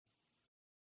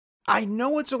I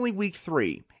know it's only week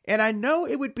 3, and I know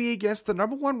it would be against the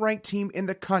number 1 ranked team in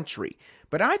the country,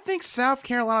 but I think South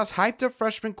Carolina's hyped-up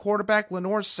freshman quarterback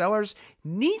LaNorris Sellers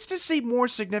needs to see more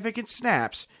significant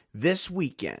snaps this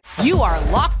weekend. You are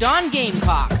Locked On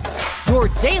Gamecocks, your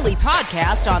daily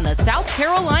podcast on the South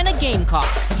Carolina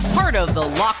Gamecocks, part of the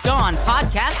Locked On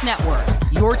Podcast Network,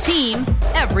 your team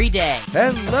every day.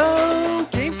 Hello,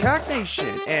 Gamecock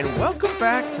Nation, and welcome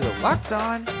back to the Locked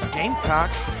On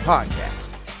Gamecocks podcast.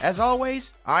 As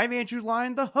always, I'm Andrew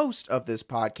Lyon, the host of this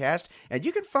podcast, and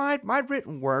you can find my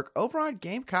written work over on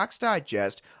Gamecocks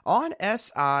Digest on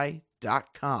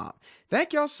SI.com.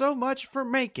 Thank y'all so much for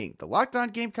making the Locked On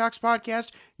Gamecocks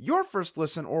podcast your first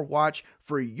listen or watch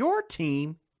for your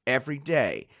team every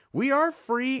day. We are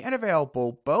free and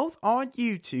available both on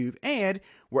YouTube and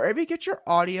wherever you get your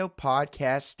audio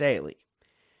podcasts daily.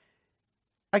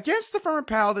 Against the Furman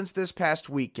Paladins this past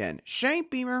weekend, Shane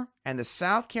Beamer and the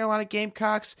South Carolina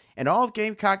Gamecocks and all of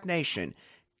Gamecock Nation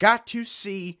got to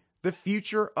see the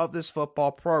future of this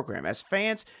football program as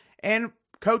fans and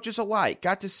coaches alike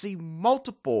got to see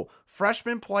multiple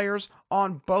freshman players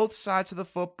on both sides of the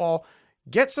football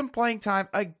get some playing time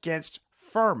against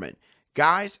Furman.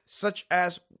 Guys such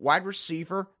as wide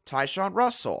receiver Tyshawn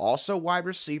Russell, also wide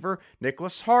receiver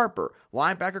Nicholas Harbor,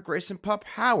 linebacker Grayson Pup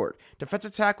Howard,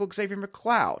 defensive tackle Xavier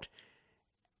McLeod,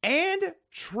 and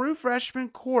true freshman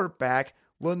quarterback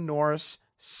LaNorris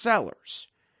Sellers.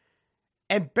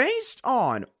 And based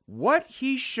on what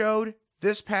he showed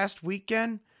this past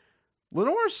weekend,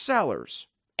 LaNorris Sellers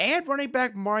and running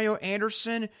back Mario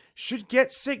Anderson should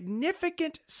get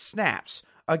significant snaps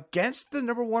against the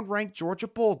number 1 ranked Georgia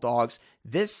Bulldogs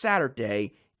this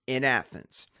Saturday in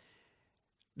Athens.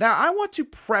 Now, I want to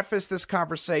preface this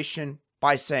conversation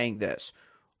by saying this.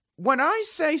 When I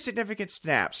say significant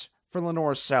snaps for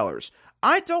LaNorris Sellers,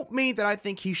 I don't mean that I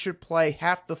think he should play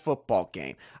half the football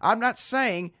game. I'm not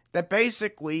saying that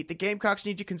basically the Gamecocks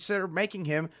need to consider making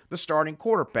him the starting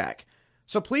quarterback.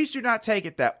 So please do not take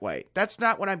it that way. That's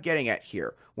not what I'm getting at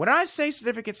here. When I say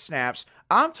significant snaps,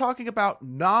 I'm talking about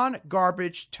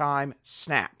non-garbage time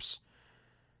snaps.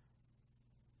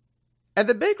 And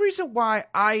the big reason why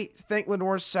I think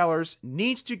LaNorris Sellers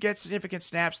needs to get significant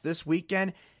snaps this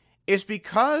weekend is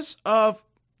because of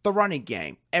the running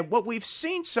game and what we've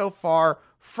seen so far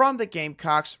from the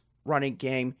Gamecocks running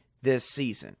game this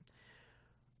season.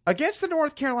 Against the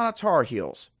North Carolina Tar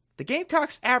Heels, the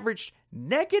Gamecocks averaged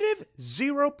negative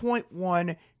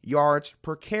 0.1 yards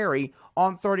per carry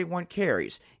on 31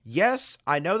 carries. Yes,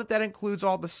 I know that includes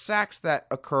all the sacks that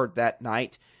occurred that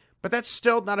night, but that's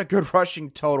still not a good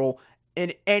rushing total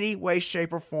in any way,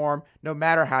 shape, or form, no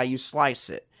matter how you slice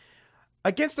it.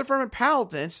 Against the Furman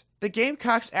Paladins, the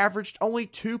Gamecocks averaged only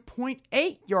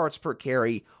 2.8 yards per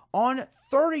carry on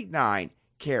 39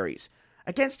 carries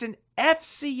against an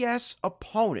FCS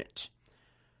opponent.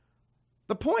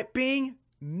 The point being,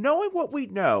 knowing what we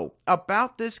know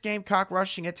about this Gamecock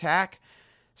rushing attack,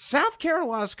 South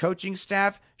Carolina's coaching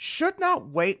staff should not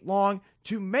wait long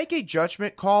to make a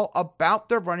judgment call about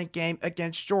their running game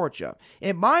against Georgia.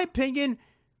 In my opinion,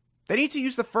 they need to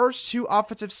use the first 2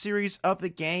 offensive series of the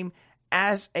game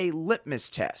as a litmus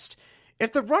test.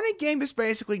 If the running game is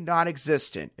basically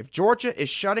non-existent, if Georgia is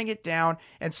shutting it down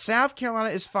and South Carolina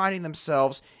is finding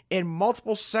themselves in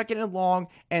multiple second and long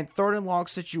and third and long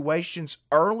situations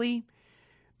early,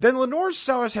 then LaNorris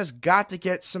Sellers has got to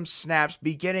get some snaps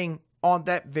beginning on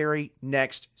that very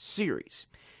next series.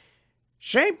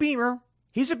 Shane Beamer,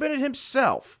 he's admitted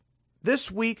himself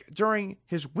this week during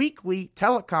his weekly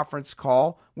teleconference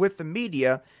call with the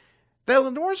media that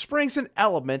LaNorris brings an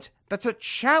element that's a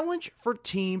challenge for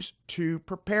teams to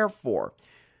prepare for.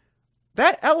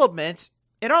 That element,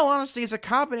 in all honesty, is a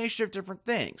combination of different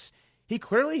things. He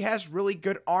clearly has really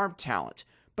good arm talent,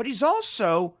 but he's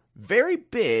also very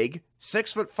big,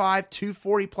 6'5",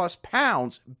 240 plus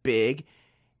pounds big,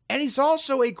 and he's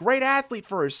also a great athlete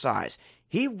for his size.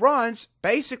 He runs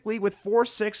basically with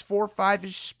 4.6,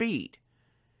 4.5-ish speed.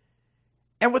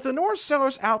 And with LaNorris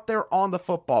Sellers out there on the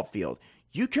football field,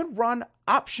 you can run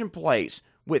option plays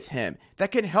with him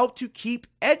that can help to keep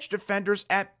edge defenders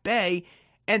at bay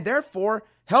and therefore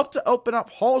help to open up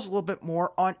holes a little bit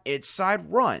more on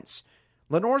inside runs.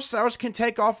 LaNorris Sellers can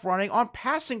take off running on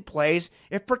passing plays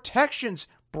if protections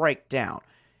break down.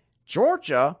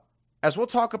 Georgia, as we'll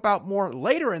talk about more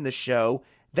later in the show,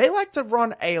 they like to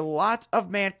run a lot of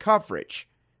man coverage.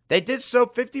 They did so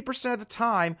 50% of the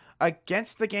time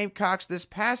against the Gamecocks this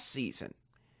past season.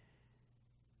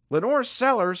 LaNorris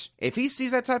Sellers, if he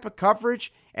sees that type of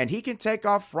coverage and he can take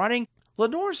off running,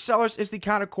 LaNorris Sellers is the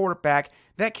kind of quarterback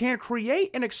that can create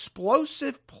an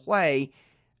explosive play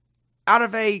out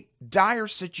of a dire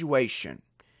situation.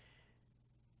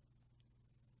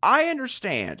 I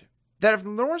understand that if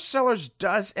LaNorris Sellers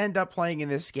does end up playing in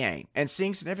this game and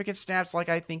seeing significant snaps like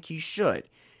I think he should,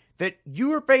 that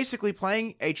you are basically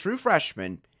playing a true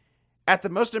freshman at the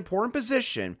most important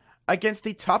position against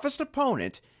the toughest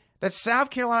opponent that South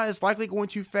Carolina is likely going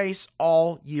to face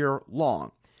all year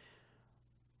long.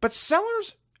 But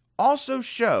Sellers also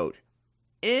showed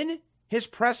in his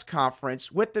press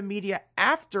conference with the media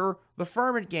after the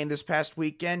Furman game this past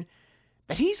weekend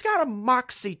that he's got a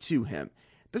moxie to him.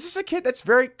 This is a kid that's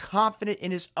very confident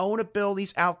in his own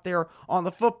abilities out there on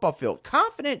the football field.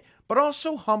 Confident, but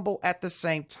also humble at the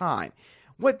same time.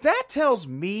 What that tells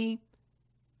me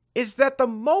is that the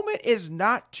moment is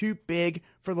not too big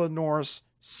for LaNorris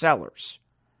Sellers.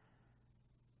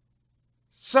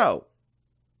 So,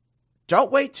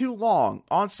 don't wait too long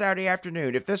on Saturday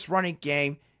afternoon if this running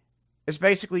game is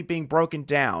basically being broken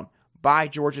down by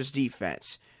Georgia's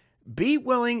defense. Be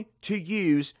willing to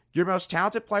use your most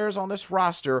talented players on this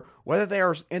roster, whether they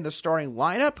are in the starting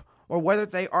lineup or whether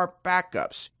they are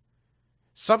backups.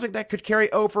 Something that could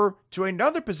carry over to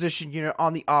another position unit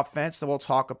on the offense that we'll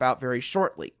talk about very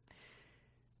shortly.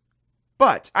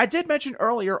 But I did mention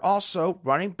earlier also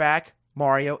running back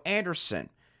Mario Anderson.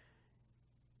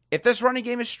 If this running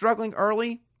game is struggling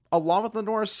early, along with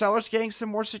LaNorris Sellers getting some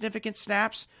more significant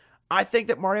snaps, I think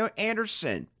that Mario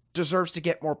Anderson deserves to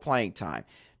get more playing time.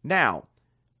 Now,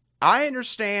 I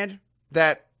understand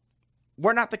that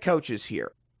we're not the coaches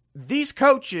here. These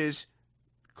coaches,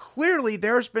 clearly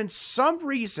there's been some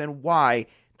reason why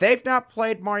they've not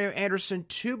played Mario Anderson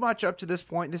too much up to this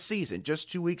point in the season,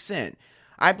 just 2 weeks in.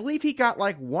 I believe he got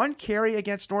like 1 carry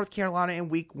against North Carolina in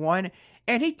week 1,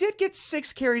 and he did get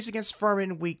 6 carries against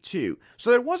Furman in week 2. So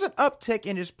there was an uptick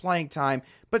in his playing time,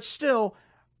 but still,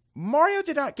 Mario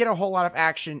did not get a whole lot of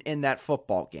action in that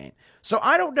football game. So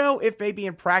I don't know if maybe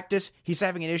in practice he's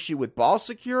having an issue with ball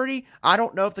security. I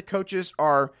don't know if the coaches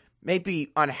are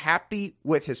maybe unhappy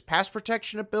with his pass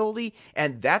protection ability,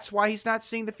 and that's why he's not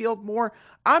seeing the field more.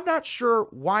 I'm not sure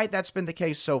why that's been the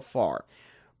case so far.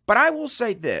 But I will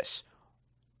say this.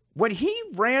 When he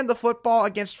ran the football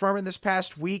against Furman this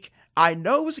past week, I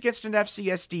know it was against an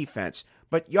FCS defense,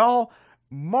 but y'all,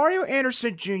 Mario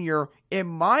Anderson Jr., in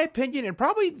my opinion, and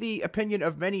probably the opinion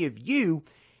of many of you,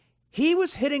 he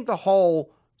was hitting the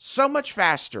hole so much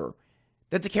faster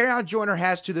than Takarion Joyner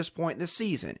has to this point in the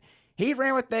season. He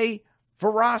ran with a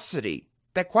ferocity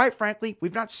that, quite frankly,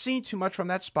 we've not seen too much from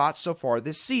that spot so far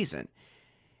this season.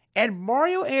 And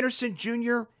Mario Anderson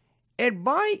Jr., in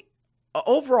my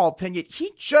overall opinion,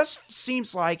 he just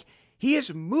seems like he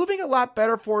is moving a lot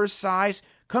better for his size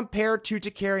compared to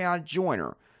Takarion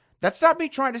Joyner. That's not me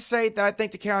trying to say that I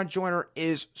think Takarion Joyner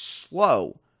is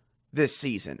slow this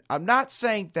season. I'm not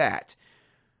saying that.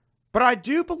 But I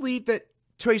do believe that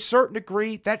to a certain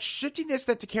degree, that shiftiness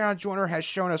that Takarion Joyner has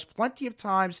shown us plenty of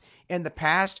times in the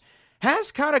past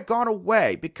has kind of gone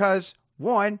away because,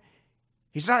 one,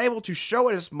 he's not able to show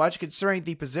it as much considering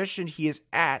the position he is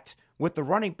at with the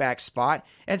running back spot,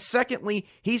 and secondly,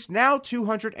 he's now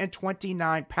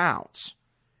 229 pounds.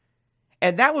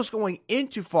 And that was going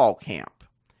into fall camp.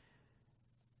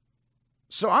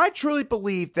 So I truly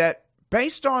believe that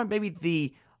based on maybe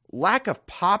the lack of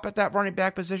pop at that running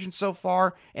back position so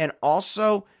far, and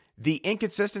also the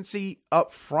inconsistency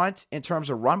up front in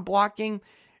terms of run blocking,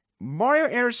 Mario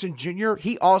Anderson Jr.,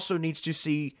 he also needs to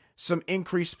see some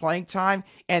increased playing time,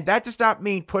 and that does not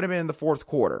mean put him in the fourth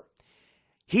quarter.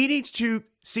 He needs to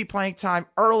see playing time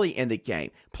early in the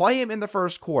game. Play him in the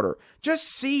first quarter. Just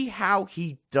see how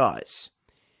he does.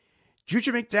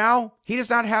 Juju McDowell, he does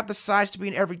not have the size to be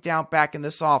an every down back in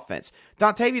this offense.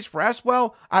 Dontavius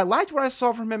Braswell, I liked what I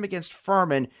saw from him against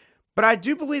Furman, but I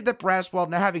do believe that Braswell,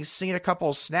 now having seen a couple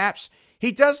of snaps,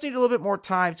 he does need a little bit more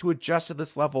time to adjust to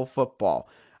this level of football.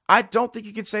 I don't think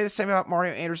you can say the same about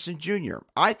Mario Anderson Jr.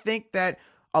 I think that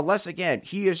unless, again,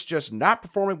 he is just not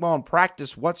performing well in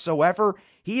practice whatsoever,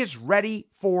 he is ready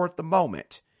for the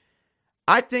moment.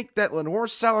 I think that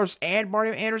LaNorris Sellers and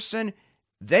Mario Anderson,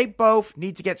 they both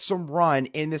need to get some run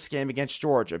in this game against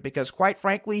Georgia because, quite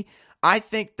frankly, I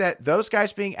think that those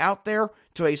guys being out there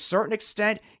to a certain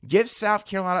extent gives South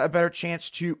Carolina a better chance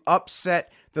to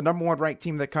upset the number 1 ranked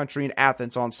team in the country in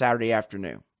Athens on Saturday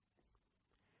afternoon.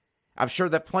 I'm sure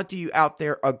that plenty of you out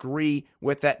there agree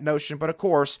with that notion, but of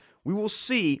course, we will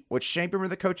see what Shane Beamer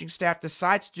and the coaching staff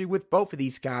decides to do with both of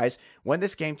these guys when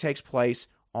this game takes place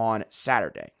on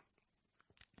Saturday.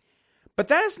 But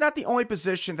that is not the only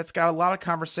position that's got a lot of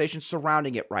conversation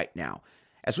surrounding it right now,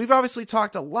 as we've obviously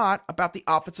talked a lot about the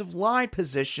offensive line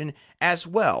position as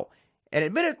well, and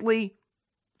admittedly,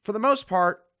 for the most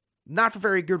part, not for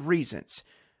very good reasons.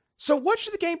 So what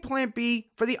should the game plan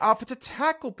be for the offensive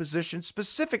tackle position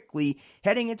specifically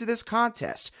heading into this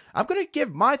contest? I'm going to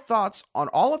give my thoughts on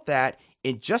all of that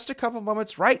in just a couple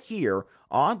moments right here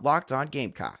on Locked On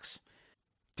Gamecocks.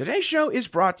 Today's show is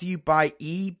brought to you by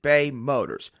eBay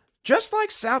Motors. Just like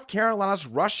South Carolina's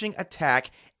rushing attack,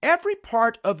 every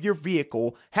part of your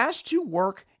vehicle has to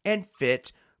work and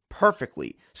fit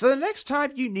perfectly. So the next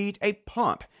time you need a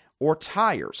pump or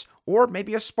tires or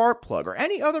maybe a spark plug or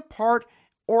any other part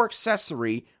or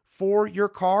accessory for your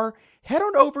car, head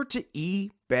on over to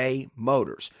eBay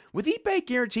Motors. With eBay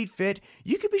Guaranteed Fit,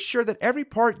 you can be sure that every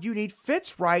part you need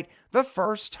fits right the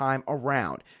first time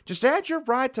around. Just add your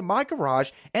ride to My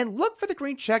Garage and look for the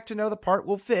green check to know the part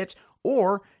will fit,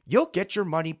 or you'll get your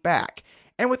money back.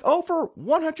 And with over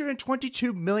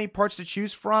 122 million parts to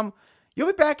choose from, you'll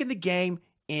be back in the game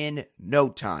in no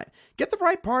time. Get the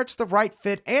right parts, the right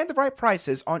fit, and the right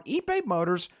prices on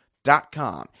ebaymotors.com.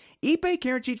 eBay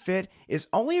Guaranteed Fit is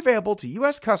only available to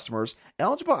U.S. customers,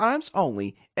 eligible items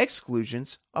only,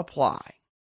 exclusions apply.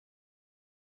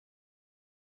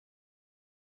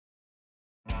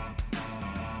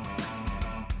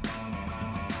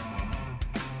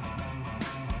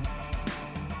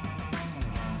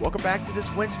 Welcome back to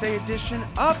this Wednesday edition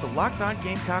of the Locked On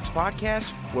Gamecocks podcast,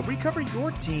 where we cover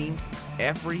your team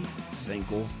every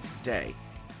single day.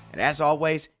 And as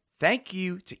always, thank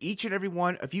you to each and every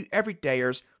one of you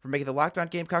everydayers for making the Locked On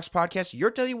Gamecocks podcast your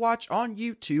daily watch on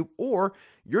YouTube or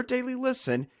your daily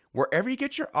listen wherever you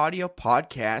get your audio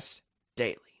podcasts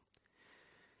daily.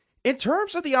 In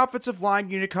terms of the offensive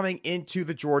line unit coming into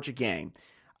the Georgia game,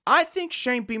 I think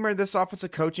Shane Beamer and this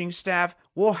offensive coaching staff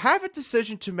will have a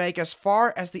decision to make as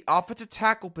far as the offensive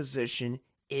tackle position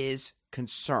is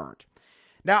concerned.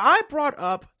 Now, I brought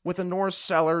up with LaNorris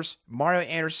Sellers, Mario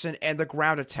Anderson, and the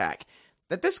ground attack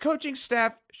that this coaching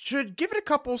staff should give it a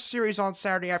couple series on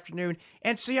Saturday afternoon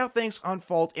and see how things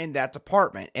unfold in that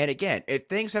department. And again, if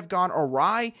things have gone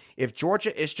awry, if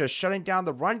Georgia is just shutting down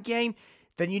the run game,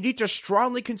 then you need to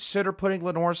strongly consider putting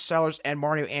LaNorris Sellers and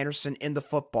Mario Anderson in the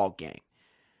football game.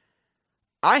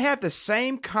 I have the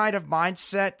same kind of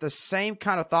mindset, the same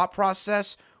kind of thought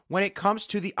process when it comes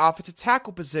to the offensive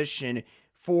tackle position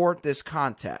for this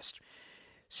contest.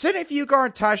 Sidney Fugard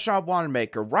and Tyshawn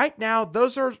Wanamaker, right now,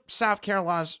 those are South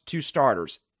Carolina's two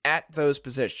starters at those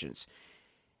positions.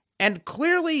 And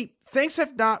clearly, things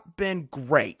have not been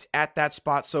great at that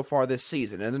spot so far this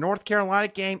season. In the North Carolina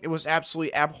game, it was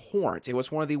absolutely abhorrent. It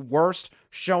was one of the worst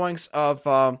showings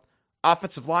of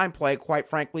offensive line play, quite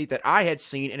frankly, that I had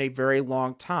seen in a very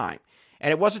long time.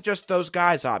 And it wasn't just those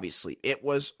guys, obviously. It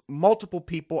was multiple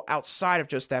people outside of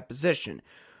just that position.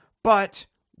 But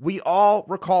we all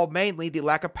recall mainly the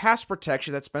lack of pass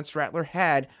protection that Spencer Rattler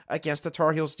had against the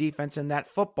Tar Heels defense in that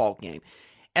football game.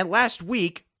 And last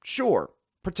week, sure,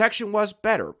 protection was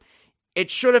better.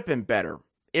 It should have been better.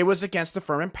 It was against the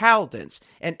Furman Paladins,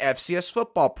 an FCS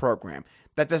football program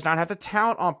that does not have the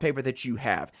talent on paper that you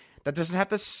have, that doesn't have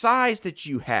the size that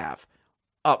you have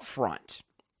up front.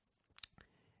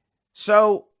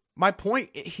 So, my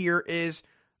point here is,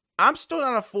 I'm still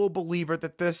not a full believer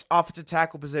that this offensive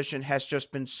tackle position has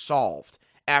just been solved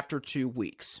after 2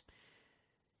 weeks.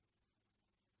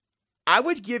 I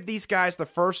would give these guys the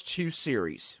first two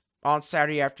series on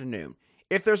Saturday afternoon.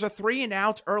 If there's a 3 and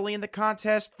out early in the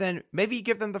contest, then maybe you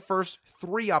give them the first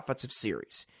 3 offensive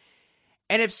series.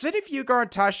 And if Sidney Fugard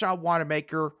and Tyshawn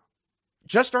Wanamaker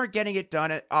just aren't getting it done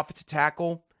at offensive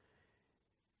tackle,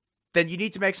 then you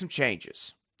need to make some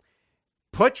changes.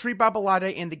 Put Tree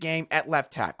Babalade in the game at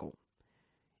left tackle.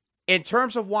 In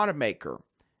terms of Wanamaker,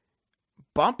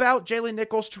 bump out Jalen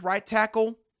Nichols to right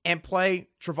tackle and play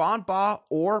Trevon Baugh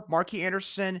or Marquis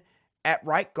Anderson at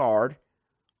right guard.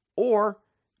 Or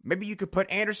maybe you could put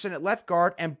Anderson at left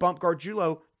guard and bump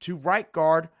Gargiulo to right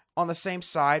guard on the same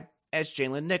side as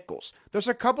Jalen Nichols. There's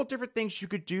a couple different things you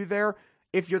could do there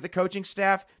if you're the coaching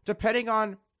staff, depending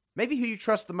on maybe who you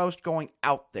trust the most going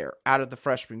out there, out of the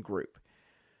freshman group.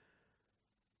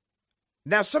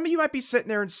 Now, some of you might be sitting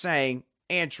there and saying,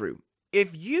 Andrew,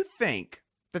 if you think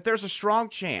that there's a strong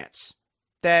chance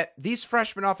that these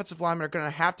freshman offensive linemen are going to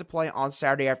have to play on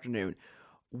Saturday afternoon,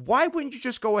 why wouldn't you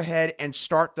just go ahead and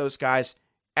start those guys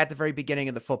at the very beginning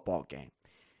of the football game?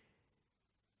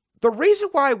 The reason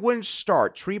why I wouldn't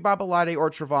start Tree Babalade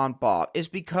or Trevon Baugh is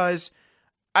because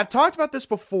I've talked about this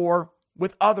before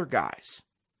with other guys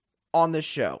on this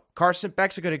show. Carson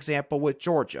Beck's a good example with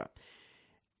Georgia.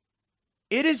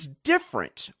 It is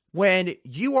different when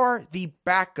you are the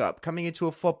backup coming into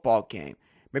a football game.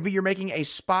 Maybe you're making a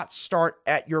spot start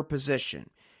at your position.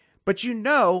 But you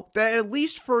know that at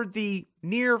least for the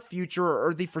near future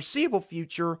or the foreseeable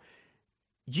future,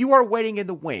 you are waiting in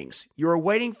the wings. You are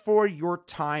waiting for your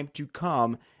time to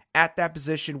come at that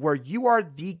position where you are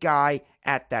the guy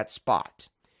at that spot.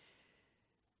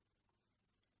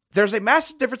 There's a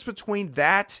massive difference between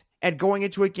that and going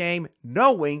into a game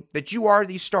knowing that you are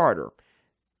the starter.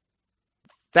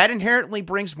 That inherently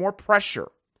brings more pressure.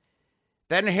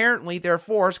 That inherently,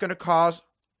 therefore, is going to cause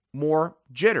more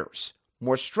jitters,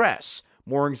 more stress,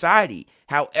 more anxiety,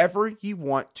 however you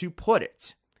want to put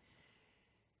it.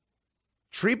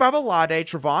 Tree Babalade,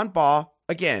 Trevon Baugh,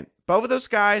 again, both of those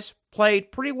guys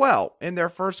played pretty well in their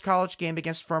first college game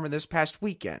against Furman this past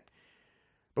weekend.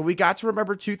 But we got to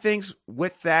remember two things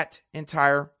with that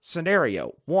entire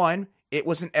scenario. One, it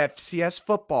was an FCS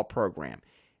football program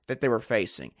that they were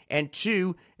facing. And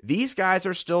two, these guys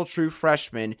are still true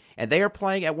freshmen, and they are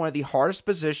playing at one of the hardest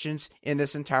positions in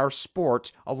this entire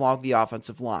sport along the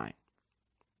offensive line.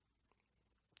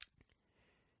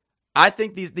 I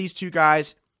think these two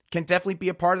guys can definitely be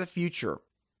a part of the future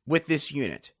with this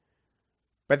unit.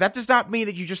 But that does not mean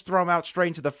that you just throw them out straight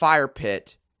into the fire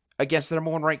pit against the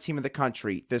number one ranked team in the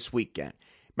country this weekend.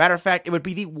 Matter of fact, it would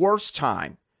be the worst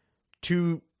time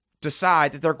to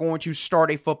decide that they're going to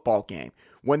start a football game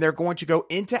when they're going to go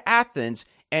into Athens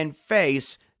and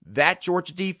face that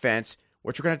Georgia defense,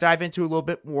 which we're going to dive into a little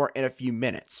bit more in a few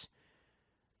minutes.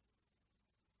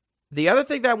 The other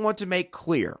thing that I want to make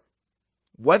clear,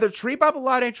 whether Tree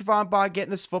Babalade and Trevon Baugh get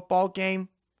in this football game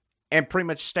and pretty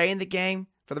much stay in the game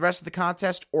for the rest of the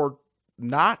contest or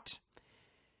not,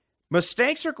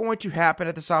 mistakes are going to happen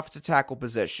at this offensive tackle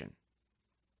position.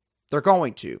 They're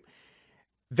going to.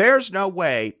 There's no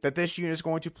way that this unit is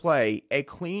going to play a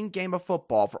clean game of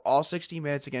football for all 60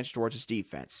 minutes against Georgia's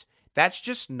defense. That's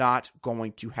just not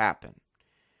going to happen.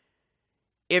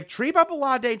 If Tree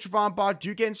Babalade and Trevon Baugh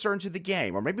do get inserted into the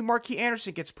game, or maybe Marquis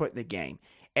Anderson gets put in the game,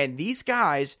 and these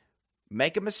guys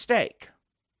make a mistake,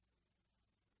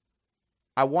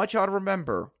 I want y'all to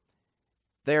remember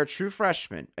they are true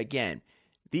freshmen. Again,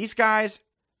 these guys,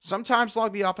 sometimes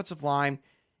along the offensive line,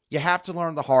 you have to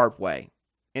learn the hard way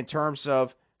in terms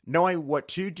of knowing what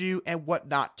to do and what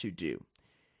not to do.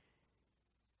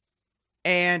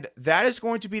 And that is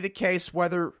going to be the case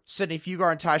whether Sidney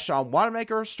Fugard and Tyshawn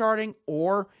Wanamaker are starting,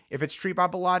 or if it's Tree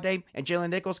Babalade and Jalen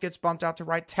Nichols gets bumped out to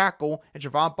right tackle and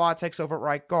Trevon Baugh takes over at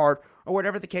right guard, or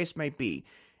whatever the case may be.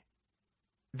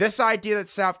 This idea that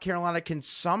South Carolina can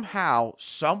somehow,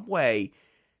 some way,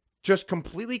 just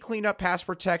completely clean up pass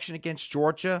protection against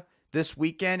Georgia this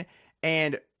weekend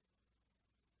and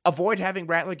avoid having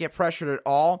Rattler get pressured at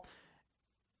all,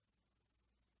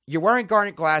 you're wearing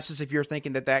garnet glasses if you're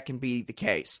thinking that that can be the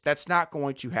case. That's not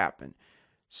going to happen.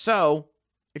 So,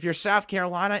 if you're South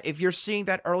Carolina, if you're seeing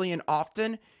that early and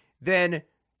often, then,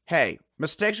 hey,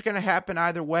 mistakes are going to happen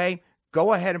either way.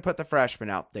 Go ahead and put the freshmen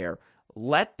out there.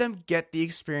 Let them get the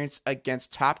experience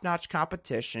against top-notch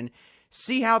competition.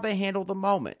 See how they handle the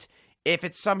moment. If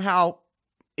it somehow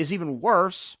is even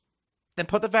worse, then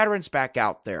put the veterans back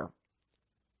out there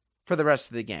for the rest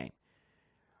of the game.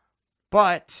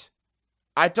 But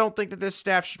I don't think that this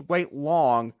staff should wait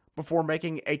long before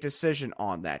making a decision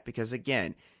on that. Because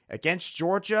again, against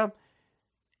Georgia,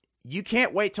 you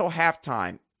can't wait till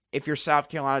halftime if you're South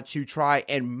Carolina to try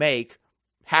and make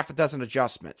half a dozen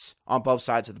adjustments on both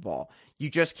sides of the ball. You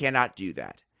just cannot do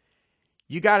that.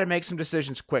 You got to make some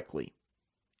decisions quickly.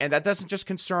 And that doesn't just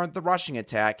concern the rushing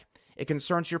attack. It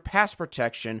concerns your pass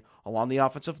protection along the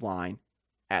offensive line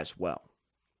as well.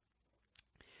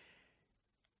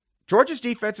 Georgia's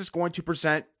defense is going to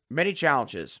present many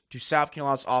challenges to South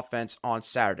Carolina's offense on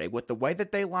Saturday with the way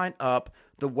that they line up,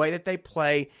 the way that they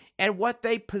play, and what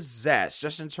they possess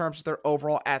just in terms of their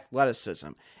overall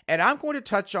athleticism. And I'm going to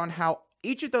touch on how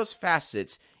each of those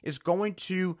facets is going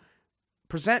to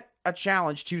present a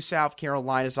challenge to South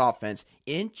Carolina's offense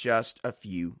in just a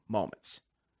few moments.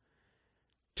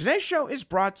 Today's show is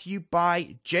brought to you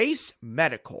by Jace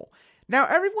Medical. Now,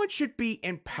 everyone should be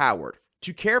empowered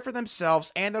to care for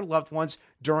themselves and their loved ones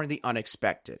during the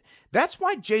unexpected. That's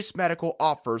why Jace Medical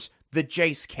offers the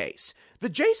Jace Case. The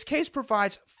Jace Case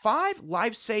provides 5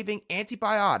 life-saving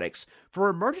antibiotics for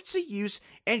emergency use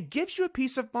and gives you a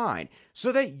peace of mind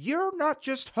so that you're not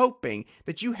just hoping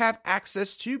that you have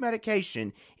access to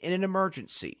medication in an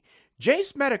emergency.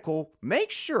 Jace Medical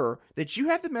makes sure that you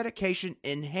have the medication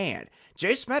in hand.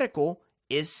 Jace Medical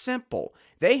is simple.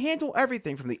 They handle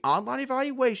everything from the online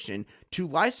evaluation to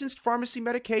licensed pharmacy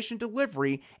medication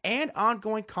delivery and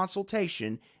ongoing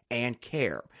consultation and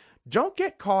care. Don't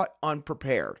get caught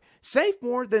unprepared. Save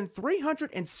more than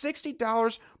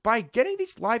 $360 by getting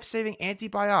these life-saving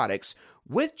antibiotics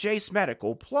with Jace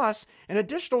Medical, plus an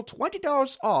additional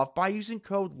 $20 off by using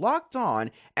code LOCKEDON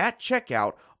at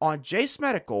checkout on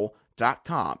jacemedical.com.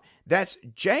 medical.com. That's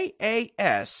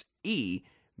JASE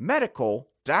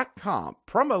medical.com.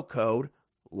 Promo code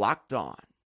Locked On.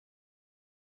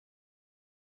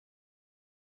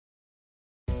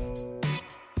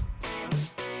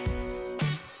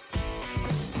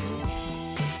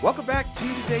 Welcome back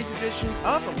to today's edition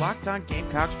of the Locked On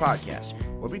Gamecocks podcast,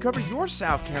 where we cover your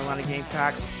South Carolina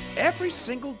Gamecocks every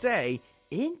single day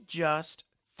in just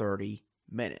 30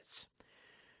 minutes.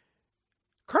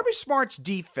 Kirby Smart's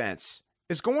defense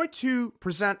is going to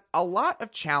present a lot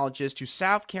of challenges to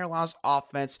South Carolina's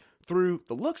offense through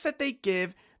the looks that they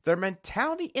give, their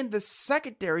mentality in the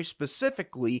secondary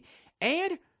specifically,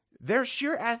 and their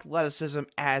sheer athleticism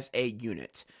as a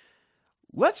unit.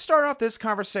 Let's start off this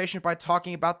conversation by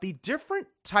talking about the different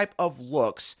type of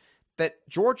looks that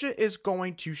Georgia is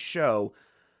going to show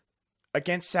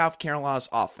against South Carolina's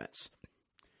offense.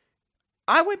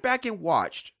 I went back and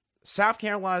watched South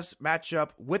Carolina's matchup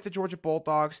with the Georgia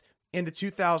Bulldogs in the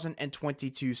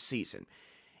 2022 season.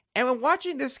 And when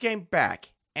watching this game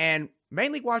back, and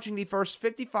mainly watching the first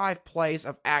 55 plays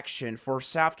of action for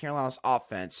South Carolina's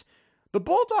offense, the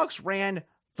Bulldogs ran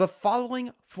the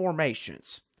following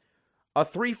formations: a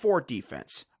 3-4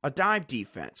 defense, a dime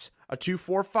defense, a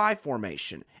 2-4-5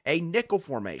 formation, a nickel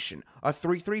formation, a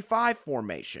 3-3-5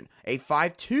 formation, a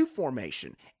 5-2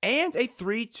 formation, and a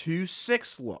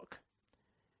 3-2-6 look.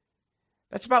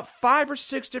 That's about 5 or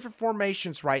 6 different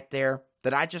formations right there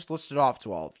that I just listed off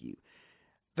to all of you.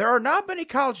 There are not many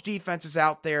college defenses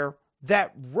out there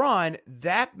that run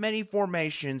that many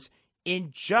formations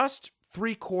in just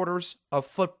 3 quarters of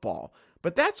football.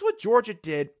 But that's what Georgia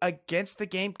did against the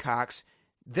Gamecocks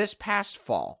this past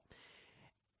fall.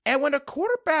 And when a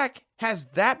quarterback has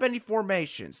that many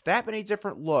formations, that many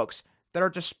different looks that are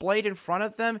displayed in front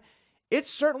of them, it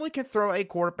certainly can throw a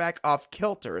quarterback off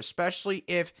kilter, especially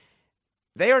if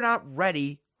they are not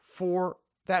ready for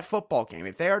that football game,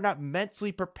 if they are not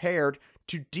mentally prepared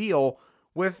to deal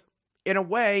with, in a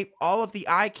way, all of the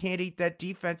eye candy that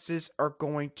defenses are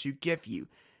going to give you.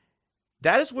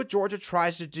 That is what Georgia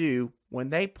tries to do when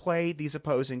they play these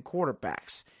opposing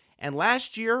quarterbacks. And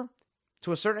last year,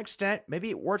 to a certain extent,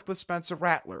 maybe it worked with Spencer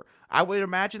Rattler. I would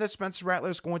imagine that Spencer Rattler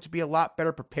is going to be a lot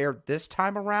better prepared this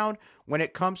time around when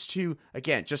it comes to,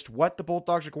 again, just what the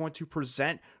Bulldogs are going to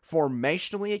present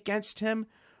formationally against him.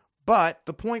 But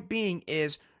the point being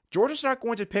is, Georgia's not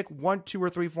going to pick 1, 2, or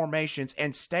 3 formations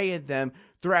and stay in them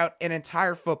throughout an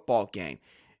entire football game.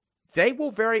 They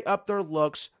will vary up their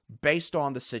looks based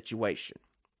on the situation.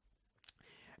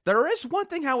 There is one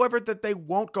thing, however, that they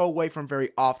won't go away from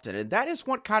very often, and that is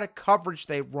what kind of coverage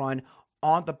they run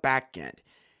on the back end.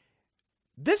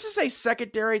 This is a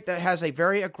secondary that has a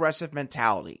very aggressive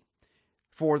mentality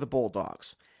for the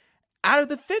Bulldogs. Out of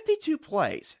the 52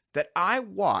 plays that I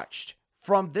watched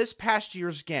from this past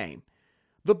year's game,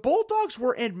 the Bulldogs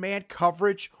were in man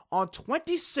coverage on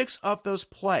 26 of those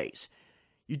plays.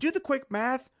 You do the quick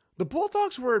math, the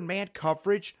Bulldogs were in man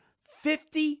coverage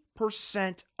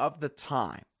 50% of the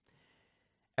time.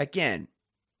 Again,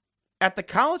 at the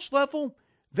college level,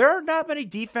 there are not many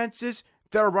defenses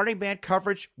that are running man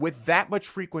coverage with that much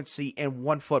frequency in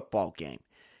one football game.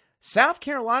 South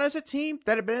Carolina is a team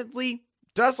that admittedly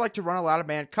does like to run a lot of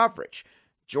man coverage.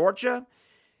 Georgia,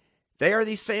 they are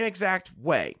the same exact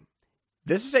way.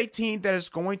 This is a team that is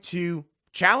going to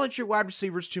challenge your wide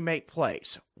receivers to make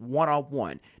plays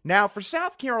one-on-one. Now, for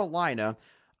South Carolina,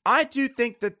 I do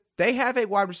think that they have a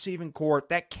wide receiving core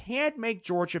that can make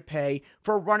Georgia pay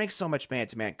for running so much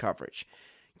man-to-man coverage.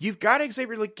 You've got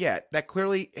Xavier Legette that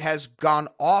clearly has gone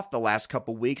off the last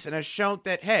couple weeks and has shown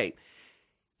that, hey,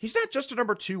 he's not just a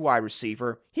number 2 wide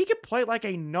receiver. He can play like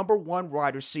a number 1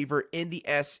 wide receiver in the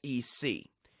SEC.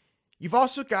 You've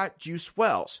also got Juice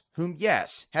Wells, whom,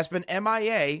 yes, has been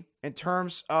MIA in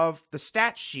terms of the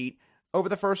stat sheet over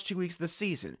the first 2 weeks of the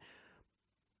season.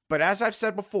 But as I've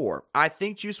said before, I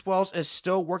think Juice Wells is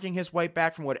still working his way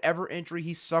back from whatever injury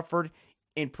he suffered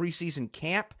in preseason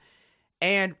camp.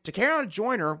 And to Carolina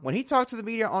Joyner, when he talked to the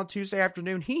media on Tuesday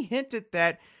afternoon, he hinted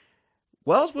that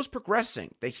Wells was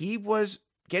progressing, that he was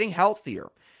getting healthier,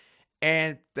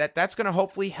 and that's going to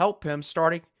hopefully help him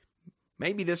starting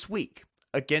maybe this week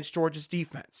against Georgia's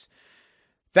defense.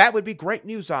 That would be great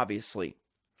news, obviously,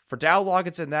 for Dow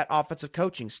Loggins and that offensive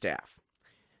coaching staff.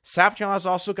 South Carolina's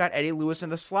also got Eddie Lewis in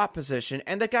the slot position,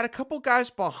 and they got a couple guys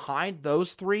behind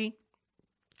those 3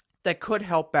 that could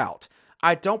help out.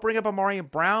 I don't bring up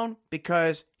Amarian Brown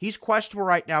because he's questionable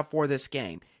right now for this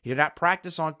game. He did not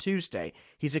practice on Tuesday.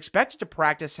 He's expected to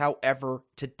practice, however,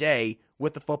 today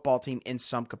with the football team in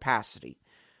some capacity.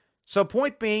 So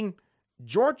point being,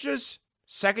 Georgia's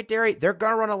secondary, they're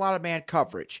going to run a lot of man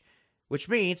coverage, which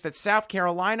means that South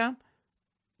Carolina,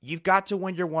 you've got to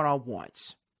win your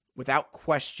one-on-ones without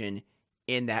question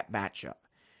in that matchup.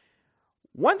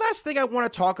 One last thing I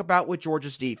want to talk about with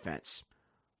Georgia's defense.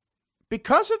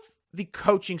 Because of the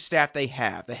coaching staff they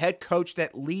have, the head coach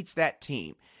that leads that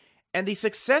team, and the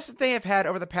success that they have had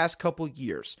over the past couple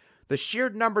years, the sheer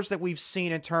numbers that we've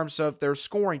seen in terms of their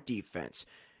scoring defense,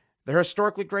 their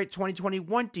historically great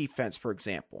 2021 defense, for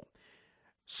example.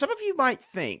 Some of you might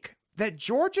think that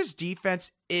Georgia's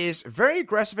defense is very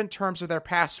aggressive in terms of their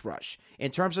pass rush,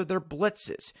 in terms of their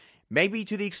blitzes, maybe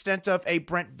to the extent of a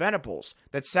Brent Venables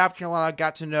that South Carolina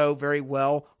got to know very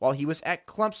well while he was at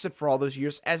Clemson for all those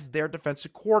years as their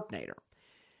defensive coordinator.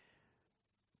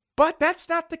 But that's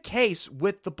not the case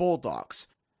with the Bulldogs.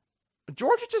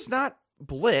 Georgia does not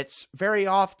blitz very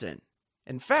often.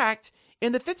 In fact,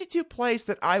 in the 52 plays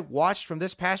that I watched from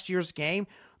this past year's game,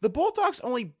 the Bulldogs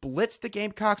only blitzed the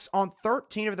Gamecocks on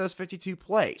 13 of those 52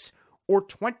 plays, or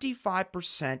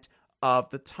 25% of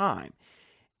the time.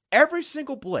 Every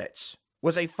single blitz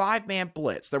was a 5-man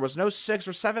blitz. There was no 6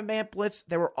 or 7-man blitz.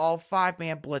 They were all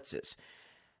 5-man blitzes.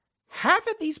 Half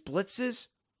of these blitzes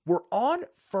were on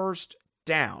first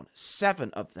down, 7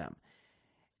 of them.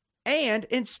 And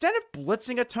instead of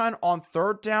blitzing a ton on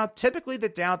third down, typically the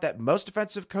down that most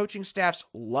defensive coaching staffs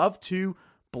love to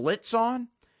blitz on,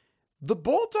 the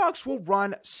Bulldogs will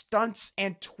run stunts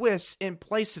and twists in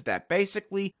place of that.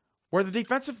 Basically, where the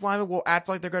defensive lineman will act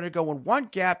like they're going to go in one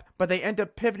gap, but they end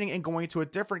up pivoting and going into a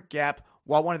different gap,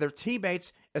 while one of their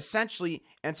teammates essentially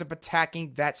ends up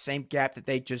attacking that same gap that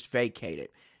they just vacated.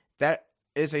 That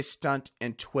is a stunt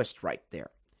and twist right there.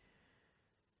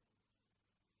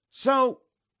 So,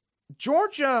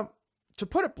 Georgia, to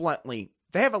put it bluntly,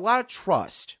 they have a lot of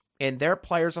trust in their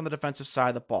players on the defensive side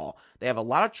of the ball. They have a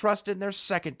lot of trust in their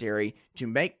secondary to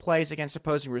make plays against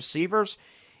opposing receivers.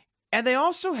 And they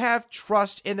also have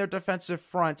trust in their defensive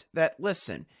front that,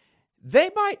 listen,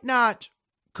 they might not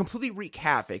completely wreak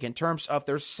havoc in terms of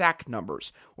their sack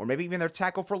numbers, or maybe even their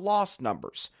tackle for loss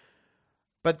numbers.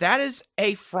 But that is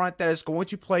a front that is going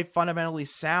to play fundamentally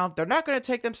sound. They're not going to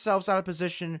take themselves out of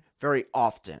position very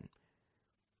often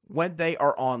when they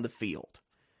are on the field.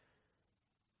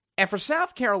 And for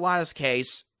South Carolina's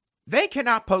case, they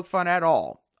cannot poke fun at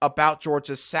all about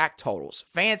Georgia's sack totals.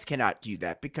 Fans cannot do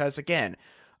that because, again,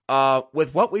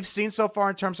 with what we've seen so far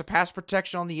in terms of pass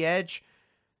protection on the edge,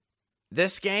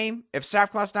 this game, if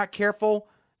South Carolina's not careful,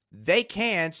 they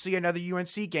can see another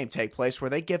UNC game take place where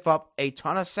they give up a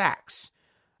ton of sacks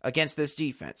against this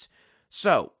defense.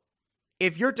 So,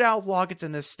 if you're Dowell Loggins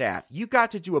and this staff, you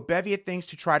got to do a bevy of things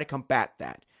to try to combat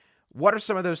that. What are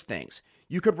some of those things?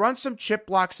 You could run some chip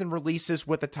blocks and releases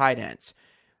with the tight ends.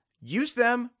 Use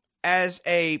them as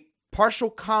a partial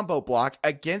combo block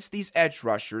against these edge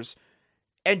rushers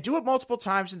and do it multiple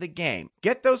times in the game.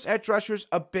 Get those edge rushers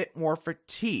a bit more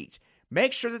fatigued.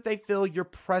 Make sure that they feel your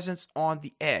presence on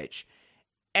the edge.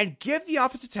 And give the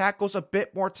offensive tackles a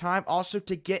bit more time also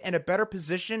to get in a better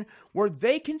position where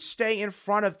they can stay in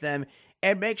front of them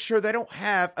and make sure they don't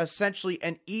have essentially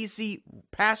an easy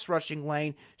pass rushing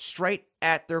lane straight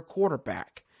at their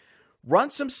quarterback.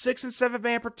 Run some 6 and 7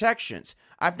 man protections.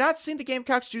 I've not seen the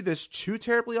Gamecocks do this too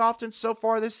terribly often so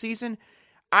far this season.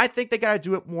 I think they got to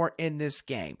do it more in this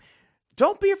game.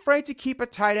 Don't be afraid to keep a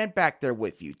tight end back there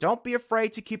with you. Don't be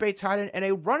afraid to keep a tight end and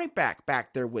a running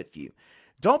back there with you.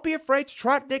 Don't be afraid to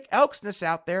trot Nick Elksness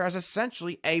out there as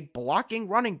essentially a blocking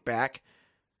running back,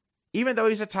 even though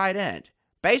he's a tight end.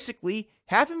 Basically,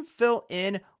 have him fill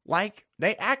in like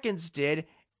Nate Atkins did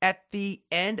at the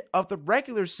end of the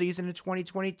regular season in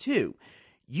 2022.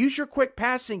 Use your quick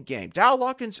passing game. Dowell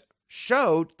Loggins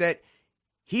showed that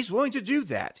he's willing to do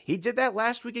that. He did that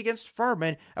last week against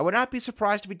Furman. I would not be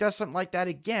surprised if he does something like that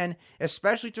again,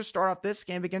 especially to start off this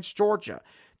game against Georgia.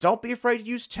 Don't be afraid to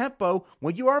use tempo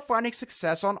when you are finding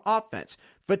success on offense.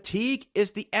 Fatigue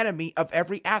is the enemy of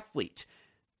every athlete.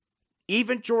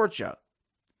 Even Georgia,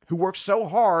 who works so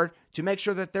hard to make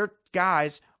sure that their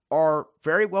guys are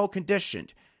very well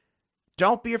conditioned.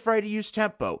 Don't be afraid to use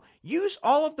tempo. Use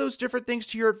all of those different things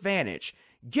to your advantage.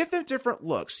 Give them different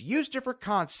looks. Use different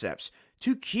concepts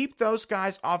to keep those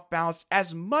guys off balance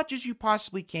as much as you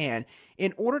possibly can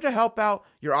in order to help out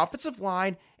your offensive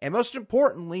line and, most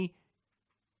importantly,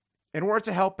 in order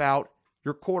to help out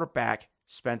your quarterback,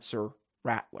 Spencer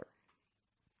Rattler.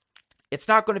 It's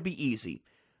not going to be easy.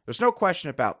 There's no question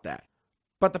about that.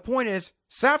 But the point is,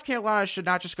 South Carolina should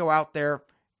not just go out there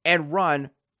and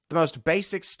run the most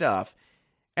basic stuff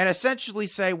and essentially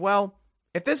say, well,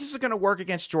 if this isn't going to work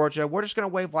against Georgia, we're just going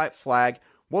to wave white flag.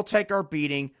 We'll take our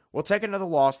beating. We'll take another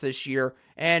loss this year,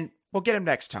 and we'll get them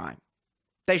next time.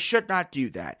 They should not do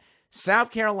that.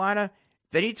 South Carolina,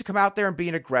 they need to come out there and be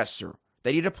an aggressor.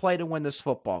 They need to play to win this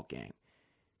football game.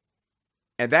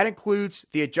 And that includes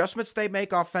the adjustments they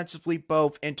make offensively,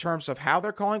 both in terms of how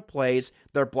they're calling plays,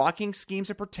 their blocking schemes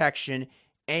and protection,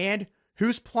 and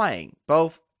who's playing,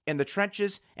 both in the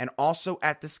trenches and also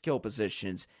at the skill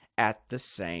positions at the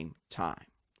same time.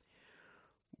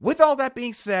 With all that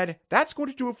being said, that's going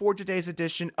to do it for today's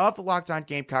edition of the Locked On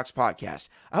Gamecocks podcast.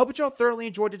 I hope that y'all thoroughly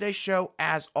enjoyed today's show,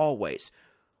 as always.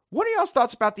 What are y'all's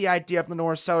thoughts about the idea of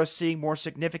LaNorris Sellers seeing more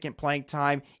significant playing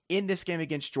time in this game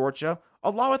against Georgia,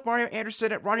 along with Mario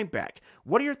Anderson at running back?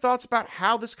 What are your thoughts about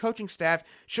how this coaching staff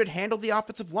should handle the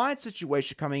offensive line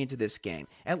situation coming into this game?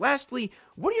 And lastly,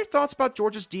 what are your thoughts about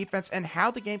Georgia's defense and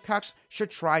how the Gamecocks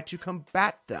should try to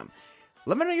combat them?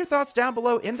 Let me know your thoughts down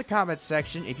below in the comments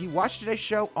section if you watch today's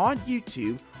show on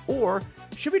YouTube, or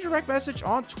shoot me a direct message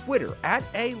on Twitter at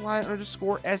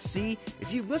 @ALion_SC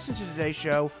if you listen to today's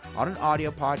show on an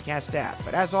audio podcast app.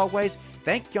 But as always,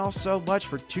 thank y'all so much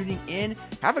for tuning in.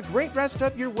 Have a great rest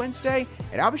of your Wednesday,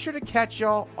 and I'll be sure to catch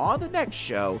y'all on the next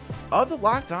show of the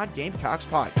Locked On Gamecocks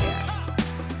podcast.